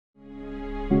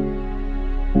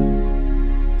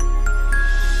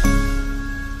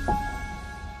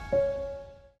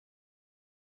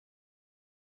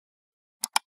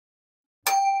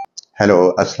Hello,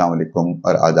 अस्सलाम वालेकुम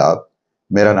और आदाब।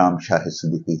 मेरा नाम शाहिद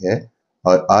सिद्दीकी है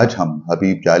और आज हम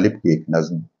हबीब जालिब की एक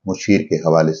नज़्म मुशीर के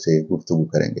हवाले से गुफ्तगू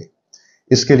करेंगे।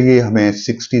 इसके लिए हमें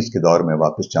 60s के दौर में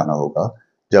वापस जाना होगा,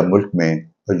 जब मुल्क में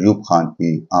अयूब खान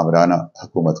की आमराना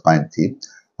हुकूमत कायम थी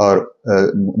और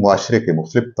मुआशरे के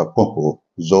मुख्तलिफ तबकों को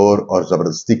ज़ोर और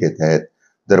ज़बरदस्ती के तहत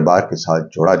दरबार के साथ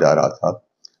जोड़ा जा रहा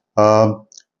था।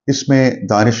 इसमें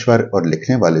दानिश्वर और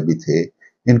लिखने वाले भी थे।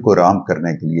 इनको राम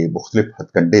करने के लिए मुख्तलिफ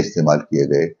हथकंडे इस्तेमाल किए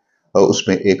गए।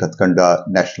 उसमें एक हथकंडा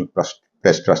नेशनल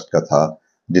प्रेस ट्रस्ट का था,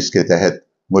 जिसके तहत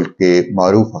मुल्क के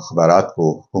मारूफ अखबारात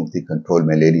को हुकूमती कंट्रोल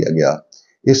में ले लिया गया।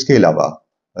 इसके अलावा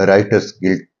राइटर्स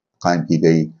गिल्ड कायम की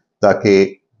गई, ताकि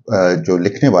जो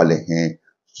लिखने वाले हैं,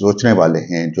 सोचने वाले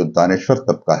हैं, जो दानिश्वर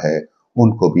तबका है,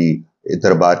 उनको भी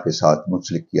दरबार के साथ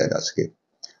मुंसलिक किया जा सके।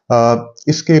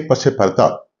 इसके पस पर्दा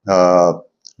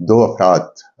दो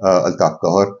अफराद, अल्ताफ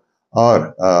गौहर और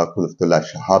कुतुबुल्लाह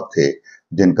शहाब थे,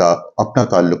 जिनका अपना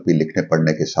ताल्लुक भी लिखने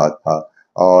पढ़ने के साथ था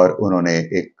और उन्होंने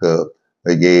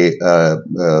ये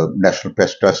नेशनल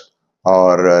प्रेस ट्रस्ट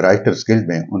और राइटर्स गिल्ड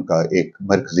में उनका एक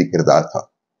मरकजी किरदार था।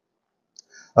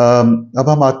 अब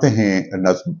हम आते हैं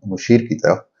नज़्म मुशीर की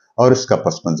तरफ और इसका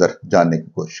पस मंज़र जानने की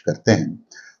कोशिश करते हैं।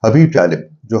 हबीब जालिब,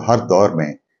 जो हर दौर में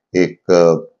एक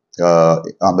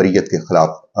आमरीयत के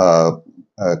खिलाफ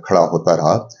खड़ा होता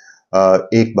रहा,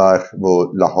 एक बार वो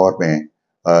लाहौर में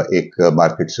एक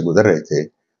मार्केट से गुजर रहे थे,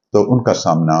 तो उनका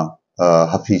सामना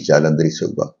हफीज जालंधरी से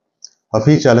हुआ।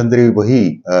 हफीज जालंधरी वही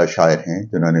शायर हैं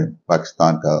जिन्होंने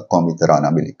पाकिस्तान का कौमी तराना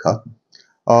भी लिखा,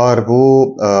 और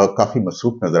वो काफ़ी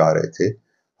मसरूफ नज़र आ रहे थे।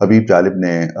 हबीब जालिब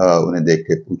ने उन्हें देख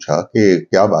के पूछा कि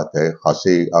क्या बात है,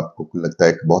 खासे आपको लगता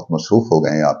है कि बहुत मसरूफ हो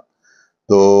गए हैं आप।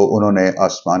 तो उन्होंने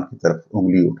आसमान की तरफ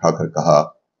उंगली उठाकर कहा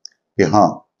कि हाँ,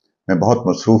 मैं बहुत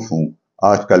मसरूफ हूँ,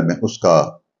 आजकल मैं उसका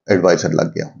एडवाइज़र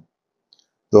लग गया हूँ।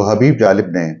 तो हबीब जालिब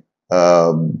ने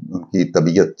उनकी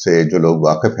तबीयत से जो लोग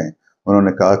वाकिफ़ हैं,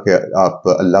 उन्होंने कहा कि आप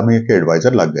अल्लामा के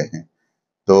एडवाइज़र लग गए हैं।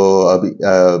 तो अभी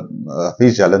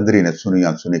हफीज जालंधरी ने सुनी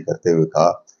अनसुनी करते हुए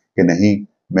कहा कि नहीं,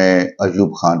 मैं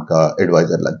अयूब खान का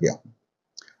एडवाइज़र लग गया हूँ।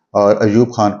 और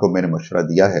अयूब खान को मैंने मशवरा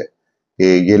दिया है कि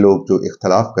ये लोग जो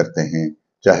इख्तलाफ करते हैं,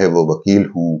 चाहे वो वकील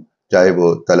हों, चाहे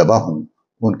वो तलबा हों,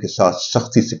 उनके साथ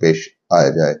सख्ती से पेश आया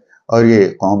जाए, और ये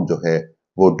कौम जो है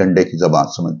वो डंडे की ज़बान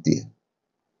समझती है।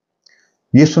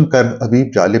 ये सुनकर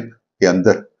हबीब जालिब के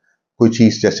अंदर कोई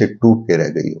चीज़ जैसे टूट के रह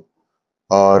गई हो,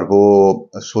 और वो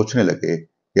सोचने लगे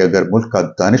कि अगर मुल्क का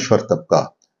दानिश्वर तबका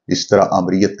इस तरह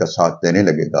आमरीयत का साथ देने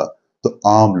लगेगा तो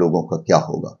आम लोगों का क्या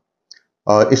होगा।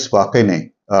 और इस वाक़े ने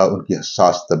उनकी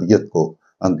हसास तबीयत को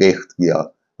अंगेख्त किया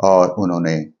और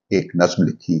उन्होंने एक नज़्म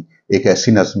लिखी, एक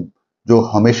ऐसी नज़्म जो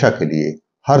हमेशा के लिए,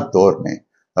 हर दौर में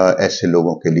ऐसे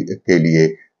लोगों के लिए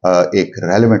एक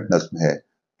रेलेवेंट नज़्म है,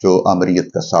 जो आमरीयत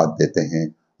का साथ देते हैं,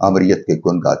 आमरीयत के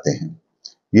गुण गाते हैं।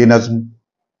 ये नज़्म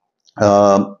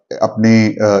अपने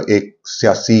एक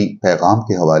सियासी पैगाम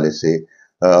के हवाले से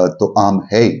तो आम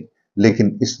है ही,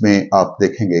 लेकिन इसमें आप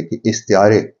देखेंगे कि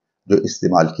इस्तिआरे जो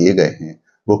इस्तेमाल किए गए हैं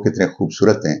वो कितने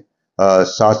खूबसूरत हैं।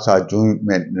 साथ साथ जो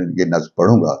मैं ये नज़्म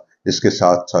पढ़ूंगा, इसके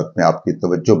साथ साथ मैं आपकी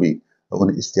तवज्जो भी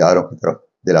उन इस्तिआरों की तरफ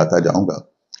दिलाता जाऊंगा।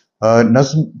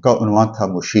 नज़्म का उन्वान था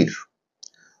मुशीर।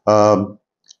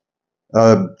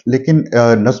 लेकिन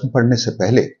नज़्म पढ़ने से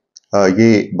पहले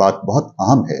ये बात बहुत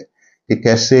अहम है कि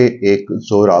कैसे एक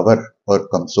जोरावर और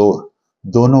कमज़ोर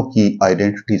दोनों की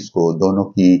आइडेंटिटीज़ को, दोनों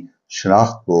की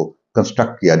शनाख्त को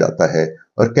कंस्ट्रक्ट किया जाता है,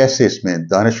 और कैसे इसमें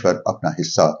दानिश्वर अपना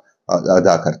हिस्सा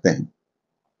अदा करते हैं।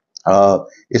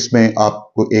 इसमें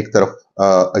आपको एक तरफ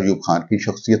अयूब खान की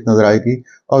शख्सियत नजर आएगी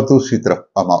और दूसरी तरफ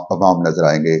अवाम नजर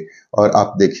आएंगे, और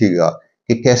आप देखिएगा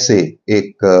कि कैसे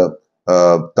एक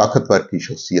ताकतवर की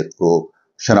शख्सियत को,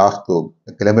 शनाख्त को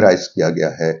ग्लैमराइज किया गया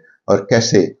है, और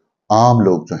कैसे आम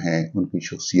लोग जो हैं उनकी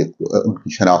शख्सियत को,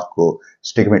 उनकी शनाख्त को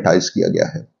स्टिग्मेटाइज किया गया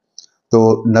है।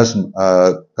 तो नज़्म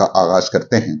का आगाज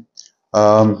करते हैं।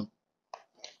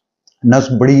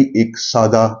 नज़्म बड़ी एक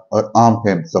सादा और आम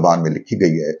फहम ज़बान में लिखी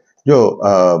गई है, जो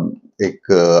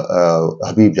एक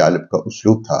हबीब जालिब का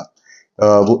उसलूब था।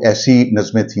 वो ऐसी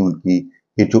नज़में थी उनकी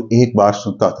कि जो एक बार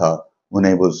सुनता था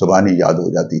उन्हें वो ज़बानी याद हो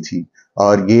जाती थी,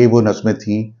 और ये वो नज़में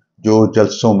थी जो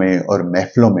जलसों में और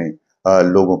महफिलों में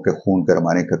लोगों के खून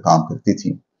गरमाने का काम करती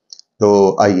थी। तो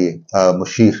आइए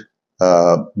मुशीर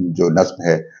जो नज़्म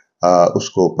है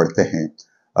उसको पढ़ते हैं।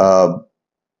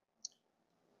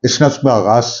 इस नज़्म का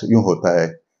आगाज यूं होता है,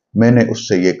 मैंने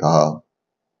उससे ये कहा,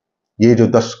 ये जो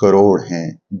 10 करोड़ हैं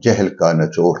जहल का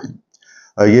नचोड़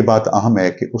हैं। ये बात अहम है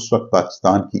कि उस वक्त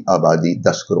पाकिस्तान की आबादी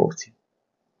 10 करोड़ थी,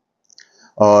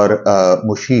 और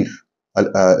मुशीर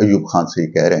अयूब खान से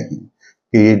कह रहे हैं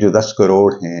कि ये जो 10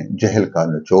 करोड़ हैं जहल का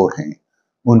नचोड़ हैं,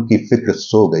 उनकी फिक्र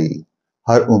सो गई,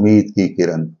 हर उम्मीद की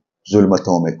किरण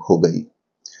जुल्मतों में खो गई।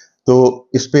 तो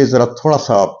इस पे ज़रा थोड़ा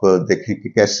सा आप देखें कि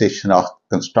कैसे शनाख्त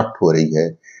कंस्ट्रक्ट हो रही है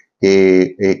कि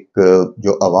एक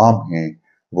जो अवाम हैं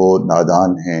वो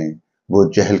नादान हैं, वो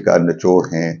जहल का निचोड़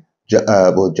हैं,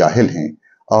 वो जाहिल हैं,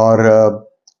 और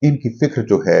इनकी फ़िक्र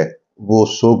जो है वो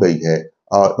सो गई है,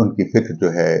 और उनकी फ़िक्र जो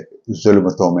है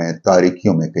ज़ुल्मतों में,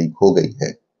 तारीकियों में कहीं खो गई है।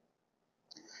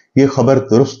 ये खबर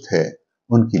दुरुस्त है,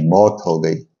 उनकी मौत हो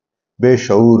गई,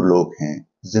 बेशऊर लोग हैं,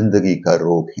 जिंदगी का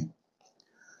रोग है।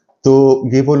 तो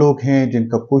ये वो लोग हैं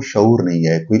जिनका कोई शऊर नहीं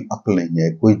है, कोई अक्ल नहीं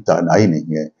है, कोई दानाई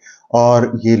नहीं है,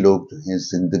 और ये लोग जो हैं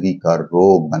जिंदगी का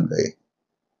रोग बन गए।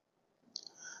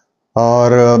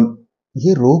 और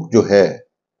ये रोग जो है,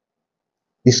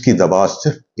 इसकी दवा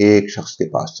सिर्फ एक शख्स के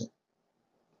पास है,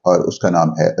 और उसका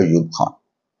नाम है अयूब खान।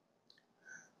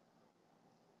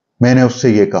 मैंने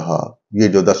उससे ये कहा, ये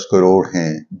जो 10 करोड़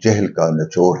हैं जहल का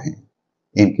निचोड़ हैं,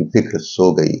 इनकी फिक्र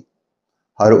सो गई,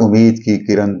 हर उम्मीद की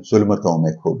किरण जुल्मतों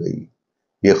में खो गई।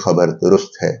 ये खबर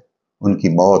दुरुस्त है, उनकी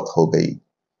मौत हो गई,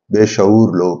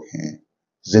 बेशऊर लोग हैं,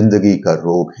 जिंदगी का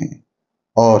रोग हैं,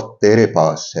 और तेरे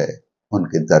पास है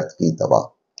उनके दर्द की दवा।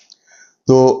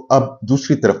 तो अब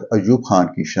दूसरी तरफ अयूब खान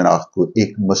की शनाख्त को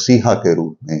एक मसीहा के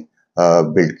रूप में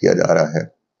बिल्ड किया जा रहा है,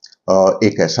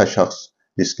 एक ऐसा शख्स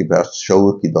जिसके पास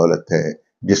शऊर की दौलत है,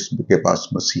 जिसके पास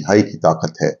मसीहाई की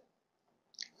ताकत है।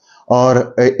 और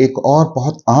एक और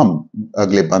बहुत अहम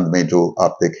अगले बंद में जो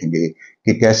आप देखेंगे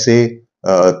कि कैसे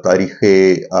तारीख़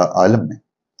आलम में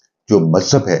जो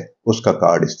मजहब है उसका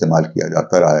कार्ड इस्तेमाल किया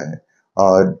जाता रहा है,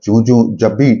 और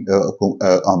जब भी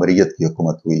आमरीत की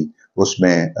हुकूमत हुई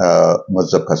उसमें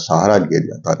मजहब का सहारा लिया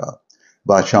जाता रहा।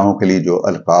 बादशाहों के लिए जो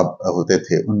अलकाब होते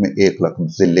थे उनमें एक लक़्ब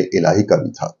ज़िल्ले इलाही का भी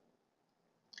था।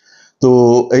 तो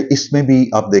इसमें भी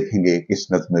आप देखेंगे कि इस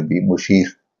नज़्म में भी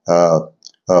मुशीर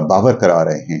बावर करा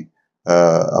रहे हैं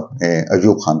अपने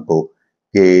अयूब खान को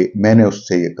कि मैंने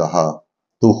उससे ये कहा,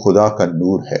 तू खुदा का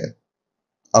नूर है,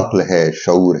 अक्ल है,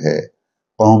 शऊर है,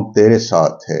 कौम तेरे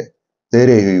साथ है,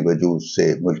 तेरे ही वजूद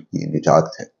से मुल्क की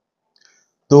निजात है।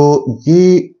 तो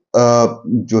ये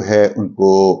जो है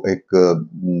उनको एक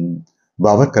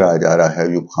बावर कराया जा रहा है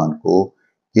अयूब खान को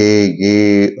कि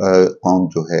ये कौम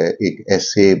जो है एक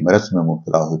ऐसे मरज में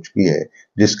मुब्तला हो चुकी है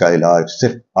जिसका इलाज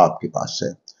सिर्फ आपके पास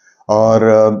है, और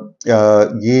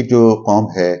ये जो कौम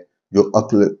है जो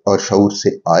अक्ल और शऊर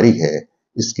से आरी है,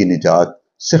 इसकी निजात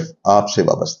सिर्फ आपसे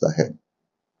वाबस्ता है।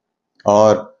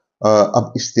 और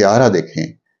अब इस्तिआरा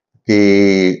देखें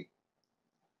कि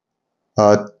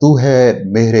तू है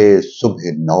मेरे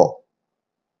सुबह नौ,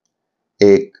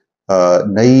 एक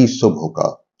नई सुबह का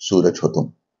सूरज हो तुम,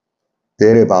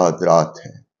 तेरे बाद रात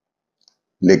है,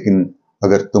 लेकिन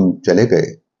अगर तुम चले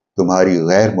गए तुम्हारी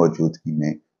गैर मौजूदगी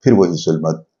में फिर वही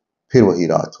जुल्मत, फिर वही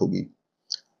रात होगी।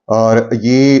 और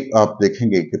ये आप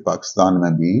देखेंगे कि पाकिस्तान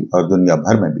में भी और दुनिया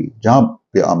भर में भी जहाँ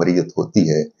पे आमरीत होती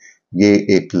है, ये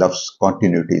एक लफ्ज़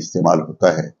कॉन्टिन्यूटी इस्तेमाल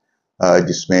होता है,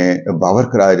 जिसमें बावर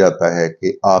कराया जाता है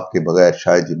कि आपके बगैर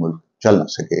शायद ये मुल्क चल ना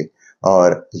सके,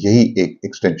 और यही एक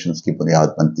एक्सटेंशंस की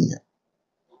बुनियाद बनती है।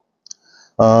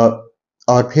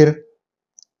 और फिर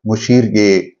मुशीर ये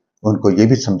उनको ये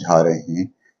भी समझा रहे हैं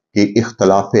कि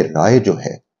इख्तलाफ राय जो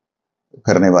है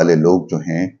करने वाले लोग जो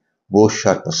हैं वो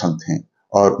शरपसंद हैं,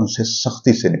 और उनसे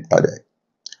सख्ती से निपटा जाए।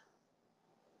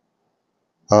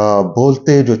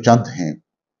 बोलते जो चंद हैं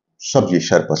सब ये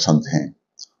शरपसंद हैं,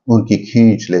 उनकी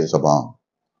खींच ले ज़बान,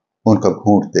 उनका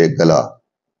घूंट दे गला,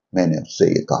 मैंने उससे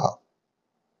ये कहा।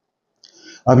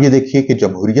 अब ये देखिए कि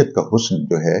जमहूरियत का हुस्न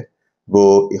जो है वो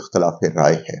इख्तलाफ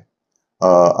राय है।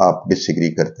 आप डिसएग्री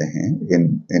करते हैं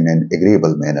इन एन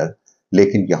एग्रीएबल मैनर,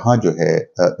 लेकिन यहाँ जो है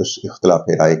उस इख्तलाफ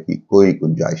राय की कोई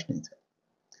गुंजाइश नहीं थी।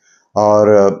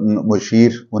 और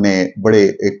मुशीर उन्हें बड़े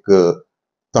एक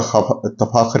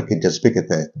तफाखर के जज्बे के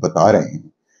तहत बता रहे हैं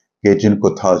कि जिनको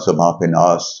था ज़बां पे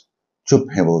नाज, चुप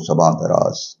है वो ज़बां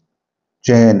दराज,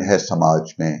 चैन है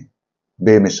समाज में,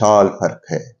 बेमिसाल फर्क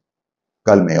है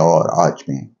कल में और आज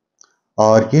में।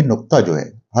 और ये नुक्ता जो है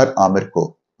हर आमिर को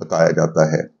बताया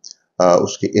जाता है,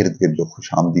 उसके इर्द गिर्द जो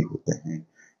खुशामदी होते हैं,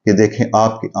 कि देखें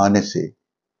आपके आने से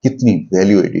कितनी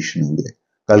वैल्यू एडिशन हुई है,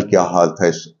 कल क्या हाल था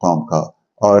इस कौम का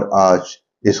और आज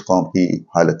इस कौम की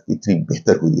हालत कितनी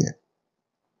बेहतर हुई है।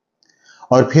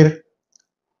 और फिर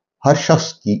हर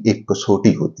शख्स की एक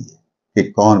कसौटी होती है कि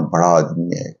कौन बड़ा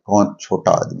आदमी है, कौन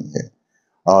छोटा आदमी है,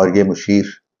 और ये मुशीर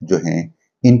जो हैं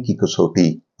इनकी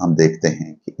कसौटी हम देखते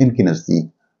हैं कि इनके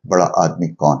नज़दीक बड़ा आदमी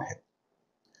कौन है।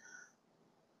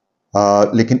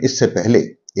 लेकिन इससे पहले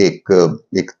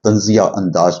एक तंजिया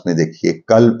अंदाज में देखिए,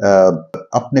 कल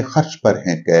अपने खर्च पर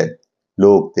हैं कैद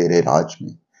लोग तेरे राज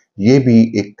में, ये भी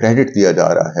एक क्रेडिट दिया जा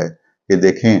रहा है कि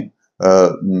देखें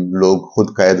लोग खुद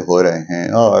कैद हो रहे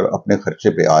हैं और अपने खर्चे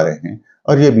पे आ रहे हैं,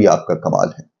 और ये भी आपका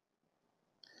कमाल है।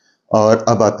 और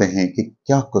अब आते हैं कि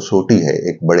क्या कसौटी है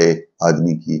एक बड़े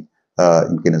आदमी की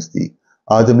इनके नजदीक।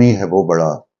 आदमी है वो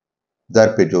बड़ा, दर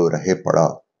पे जो रहे पड़ा,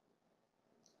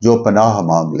 जो पनाह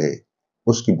मांग ले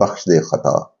उसकी बख्श दे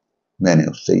खता, मैंने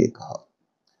उससे ये कहा।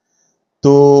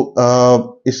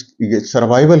 तो इस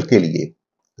सर्वाइवल के लिए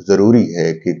जरूरी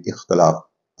है कि इख्तलाफ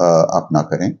आप ना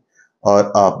करें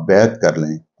और आप बैत कर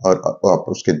लें और आप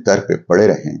उसके दर पे पड़े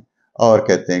रहें, और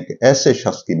कहते हैं कि ऐसे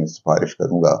शख्स की मैं सिफारिश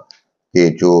करूंगा कि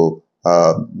जो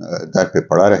दर पे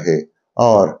पड़ा रहे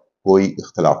और कोई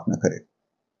इख्तलाफ न करे।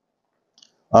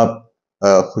 अब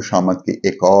खुशामद की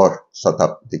एक और सतह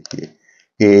देखिए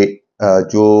कि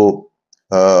जो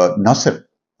न सिर्फ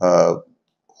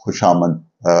खुशामद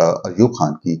अयूब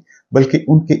खान की, बल्कि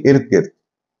उनके इर्द गिर्द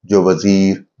जो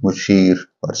वजीर, मुशीर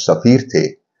और सफीर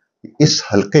थे, इस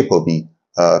हल्के को भी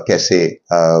कैसे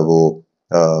वो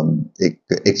एक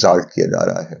एग्जाल्ट किया जा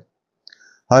रहा है।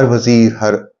 हर वजीर,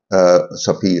 हर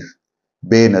सफीर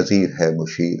बेनजीर है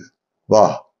मुशीर,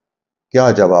 वाह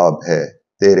क्या जवाब है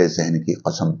तेरे जहन की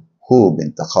कसम, खूब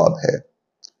इंतखाब है।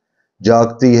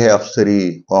 जागती है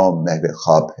अफसरी कौम महवे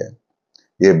ख्वाब है।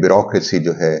 ये ब्यूरोक्रेसी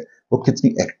जो है वो कितनी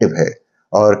एक्टिव है,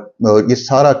 और ये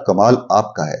सारा कमाल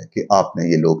आपका है कि आपने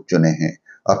ये लोग चुने हैं,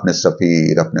 अपने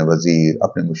सफीर, अपने वजीर,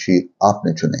 अपने मुशीर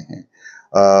आपने चुने हैं,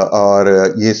 और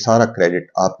ये सारा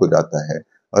क्रेडिट आपको जाता है।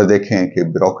 और देखें कि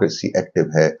ब्यूरोक्रेसी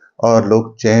एक्टिव है और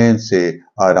लोग चैन से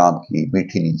आराम की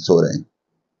मीठी नींद सो रहे हैं।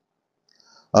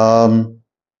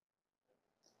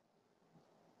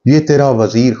 ये तेरा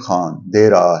वजीर खान दे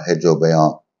रहा है जो बयां,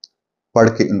 पढ़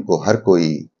के इनको हर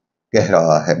कोई कह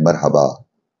रहा है मरहबा,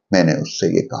 मैंने उससे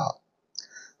ये कहा।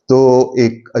 तो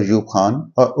एक अयूब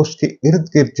खान और उसके इर्द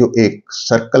गिर्द जो एक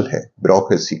सर्कल है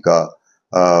ब्यूरोक्रेसी का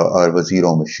और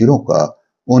वजीरों मुशीरों का,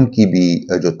 उनकी भी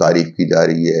जो तारीफ की जा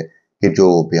रही है कि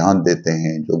जो बयान देते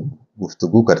हैं, जो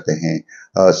गुफ्तगू करते हैं,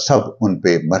 सब उन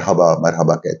पे मरहबा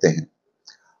मरहबा कहते हैं।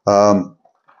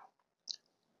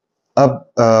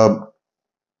 अब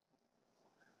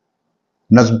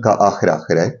नज्म का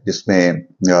आखिर है जिसमें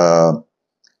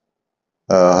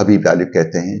हबीब जालिब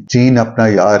कहते हैं, चीन अपना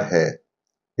यार है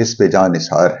इस पे जान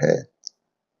निसार है,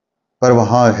 पर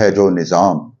वहां है जो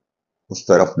निजाम उस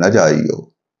तरफ न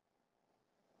जाइयो।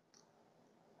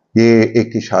 ये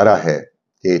एक इशारा है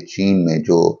कि चीन में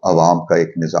जो अवाम का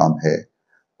एक निज़ाम है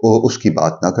वो उसकी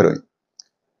बात ना करें,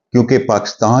 क्योंकि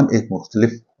पाकिस्तान एक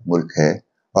मुख्तलिफ मुल्क है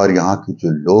और यहाँ के जो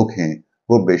लोग हैं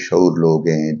वो बेशऊर लोग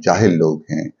हैं, जाहिल लोग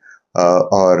हैं।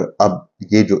 और अब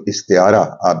ये जो इस्तिआरा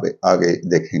आप आगे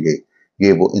देखेंगे,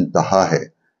 ये वो इंतहा है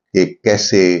कि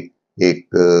कैसे एक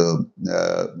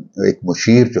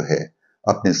मुशीर जो है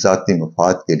अपने ज़ाती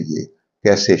मफाद के लिए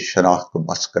कैसे शनाख्त को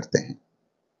बस करते हैं।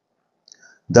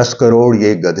 10 करोड़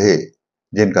ये गधे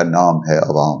जिनका नाम है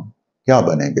अवाम, क्या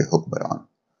बनेंगे हुक्मरान,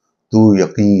 तू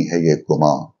यकीन है ये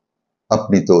गुमां,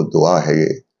 अपनी तो दुआ है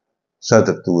ये, सद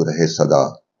तू रहे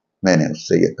सदा, मैंने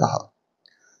उससे ये कहा।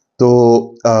 तो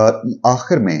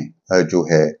आखिर में जो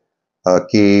है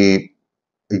कि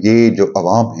ये जो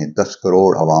अवाम है, 10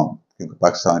 करोड़ अवाम, क्योंकि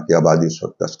पाकिस्तान की आबादी उस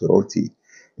वक्त 10 करोड़ थी,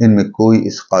 इनमें कोई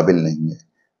इस काबिल नहीं है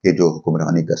कि जो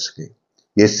हुक्मरानी कर सके।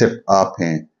 ये सिर्फ आप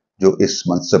हैं जो इस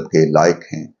मनसब के लायक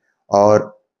हैं,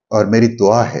 और मेरी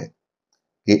दुआ है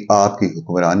कि आपकी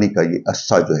हुक्मरानी का ये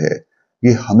अस्सा जो है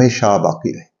ये हमेशा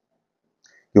बाकी रहे,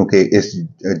 क्योंकि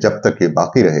जब तक ये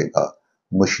बाकी रहेगा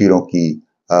मुशीरों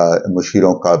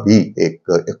का भी एक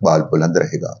इकबाल बुलंद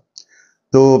रहेगा।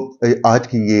 तो आज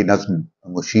की ये नज्म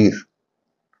मुशीर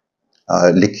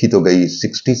लिखी तो गई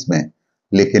 60s में,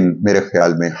 लेकिन मेरे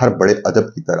ख्याल में हर बड़े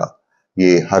अदब की तरह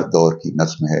ये हर दौर की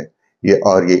नज्म है ये,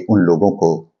 और ये उन लोगों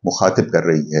को मुखातिब कर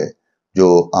रही है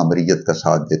जो आमरीयत का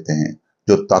साथ देते हैं,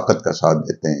 जो ताकत का साथ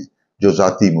देते हैं, जो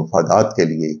ज़ाती मुफादात के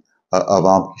लिए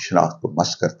अवाम की शनाख्त को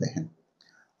मस करते हैं।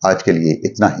 आज के लिए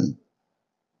इतना ही,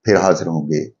 फिर हाजिर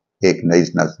होंगे एक नई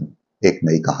नज्म, एक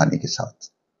नई कहानी के साथ।